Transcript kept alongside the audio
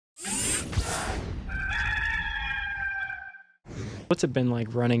What's it been like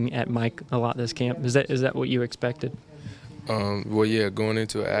running at Mike a lot this camp? Is that what you expected? Well, yeah, going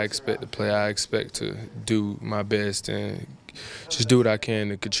into it, I expect to play. I expect to do my best and just do what I can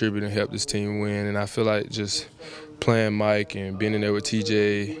to contribute and help this team win. And I feel like just playing Mike and being in there with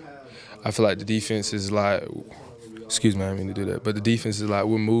TJ, I feel like the defense is like, excuse me, I didn't mean to do that, but the defense is like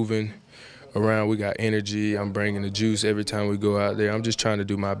we're moving around. We got energy. I'm bringing the juice every time we go out there. I'm just trying to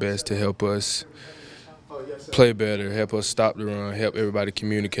do my best to help us play better, help us stop the run, help everybody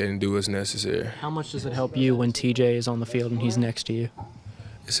communicate and do what's necessary. How much does it help you when TJ is on the field and he's next to you?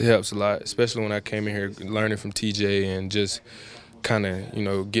 It helps a lot, especially when I came in here learning from TJ and just kind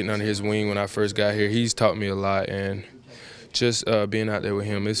of, getting under his wing when I first got here. He's taught me a lot, and just being out there with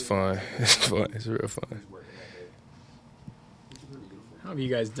him is fun. It's fun. It's real fun. How have you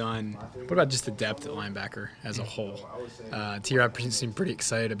guys done? What about just the depth at linebacker as a whole? T-Rob seemed pretty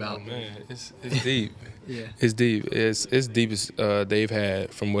excited about. Oh, man, it's deep. Yeah. It's deep. It's deep as they've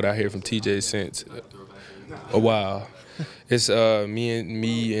had from what I hear from TJ since a while. It's me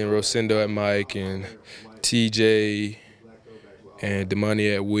and Rosendo at Mike and TJ and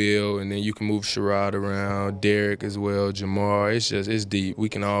Damani at Will, and then you can move Sherrod around, Derek as well, Jamar. It's deep. We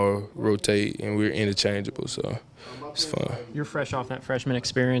can all rotate, and we're interchangeable, so it's fun. You're fresh off that freshman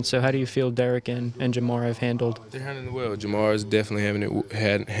experience, so how do you feel Derek and Jamar have handled? They're handling it well. Jamar is definitely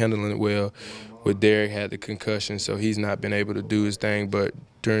handling it well. With Derek had the concussion, so he's not been able to do his thing, but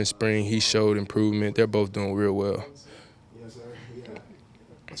during spring he showed improvement. They're both doing real well.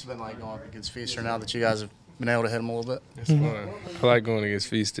 What's it been like going up against Feaster now that you guys have been able to hit him a little bit? It's fun. I like going against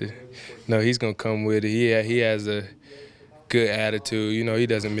Feaster. No, he's going to come with it. He has a good attitude. He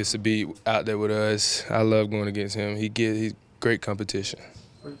doesn't miss a beat out there with us. I love going against him. He's great competition.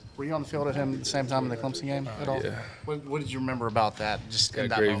 Were you on the field at him at the same time in the Clemson game at all? Yeah. What did you remember about that? Just in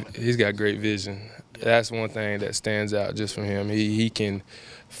that moment? He's got great vision. That's one thing that stands out just from him. He can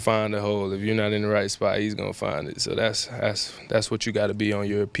find a hole. If you're not in the right spot, he's gonna find it. So that's what you got to be on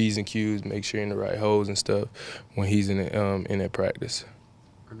your P's and Q's. Make sure you're in the right holes and stuff when he's in that practice.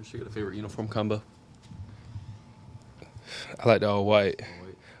 Ernest, you got a favorite uniform combo? I like the all white.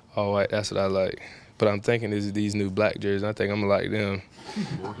 All white. That's what I like. But I'm thinking these new black jerseys. I think I'm gonna like them.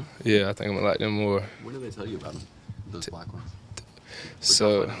 More? Yeah, I think I'm gonna like them more. When did they tell you about them, those black ones?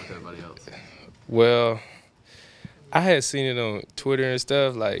 So, with everybody else? Well, I had seen it on Twitter and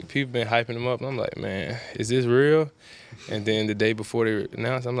stuff. Like, people been hyping them up. And I'm like, man, is this real? And then the day before they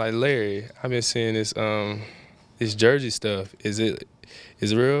announced, I'm like, Larry, I've been seeing this this jersey stuff. Is it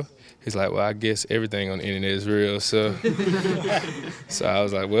real? He's like, well, I guess everything on the internet is real. So, so I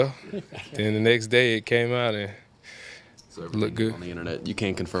was like, well. Then the next day it came out and So looked good. On the internet, you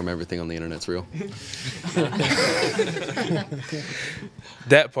can't confirm everything on the internet's real.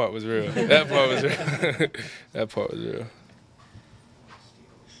 That part was real. That part was real. That part was real.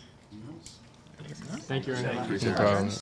 Thank you, Ernest. No problem.